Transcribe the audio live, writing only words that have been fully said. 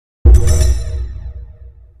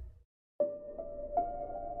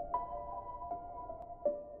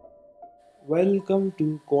Welcome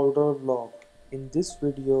to Coder Vlog. In this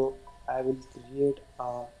video, I will create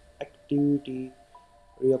a activity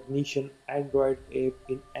recognition Android app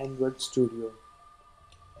in Android Studio.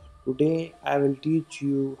 Today, I will teach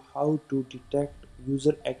you how to detect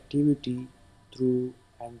user activity through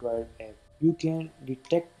Android app. You can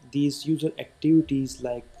detect these user activities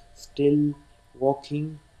like still,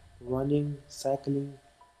 walking, running, cycling,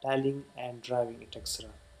 tiling, and driving, etc.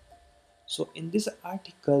 So in this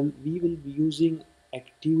article, we will be using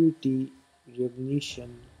Activity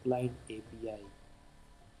Recognition Client API.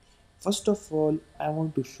 First of all, I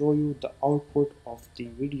want to show you the output of the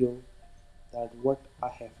video, that what I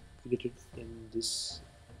have created in this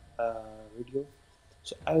video.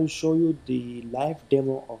 So I will show you the live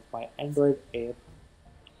demo of my Android app.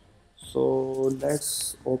 So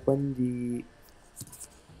let's open the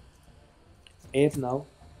app now.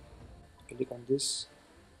 Click on this.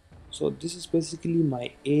 So this is basically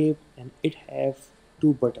my app, and it have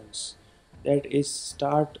two buttons, that is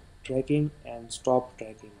start tracking and stop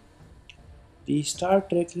tracking. The start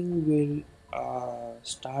tracking will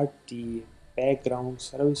start the background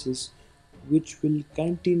services which will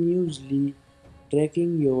continuously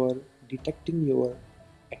detecting your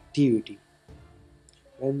activity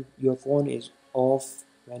when your phone is off,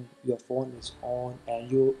 when your phone is on, and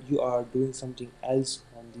you are doing something else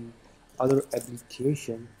on the other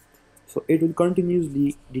application. So it will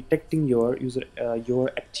continuously detecting your your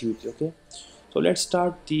activity. Okay, so let's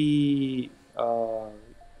start the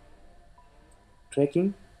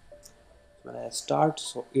tracking. When I start,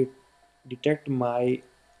 so it detect my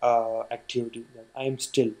activity that I am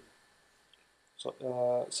still.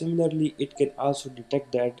 So similarly, it can also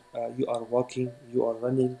detect that you are walking, you are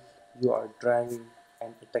running, you are driving,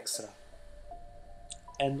 and etc.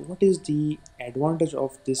 And what is the advantage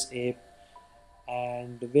of this app,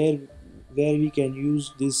 and where we can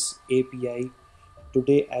use this API?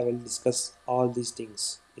 Today I will discuss all these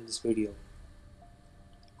things in this video.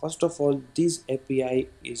 First of all, this API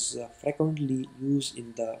is frequently used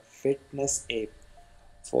in the fitness app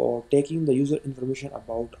for taking the user information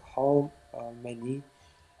about how many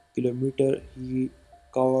kilometer he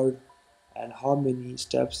covered and how many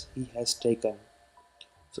steps he has taken.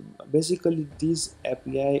 So basically this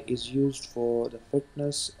API is used for the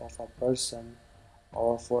fitness of a person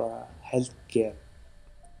or for a healthcare.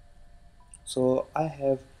 So I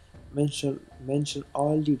have mentioned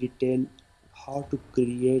all the detail how to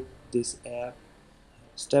create this app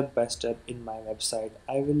step by step in my website.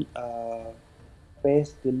 I will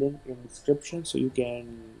paste the link in description so you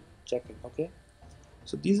can check it. Okay,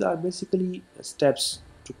 so these are basically steps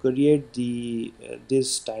to create the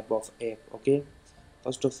this type of app. Okay,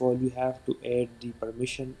 first of all, you have to add the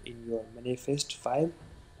permission in your manifest file.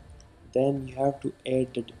 Then you have to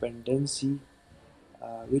add the dependency,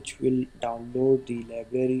 which will download the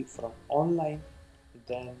library from online.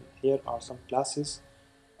 Then here are some classes,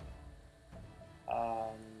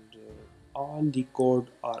 and all the code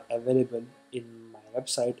are available in my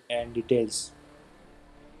website, and details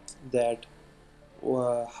that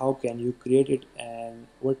how can you create it and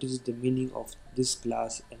what is the meaning of this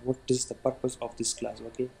class and what is the purpose of this class.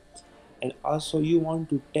 Okay, and also you want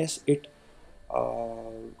to test it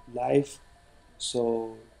live,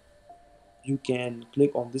 so you can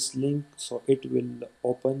click on this link, so it will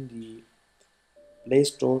open the Play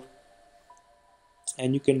Store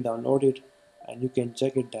and you can download it and you can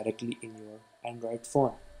check it directly in your Android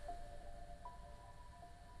phone.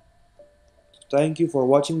 Thank you for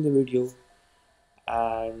watching the video,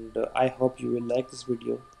 and I hope you will like this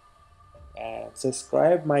video, and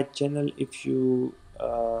subscribe my channel if you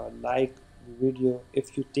like the video,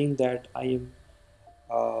 if you think that I am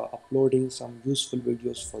uploading some useful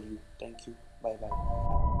videos for you. Thank you. Bye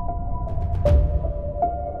bye.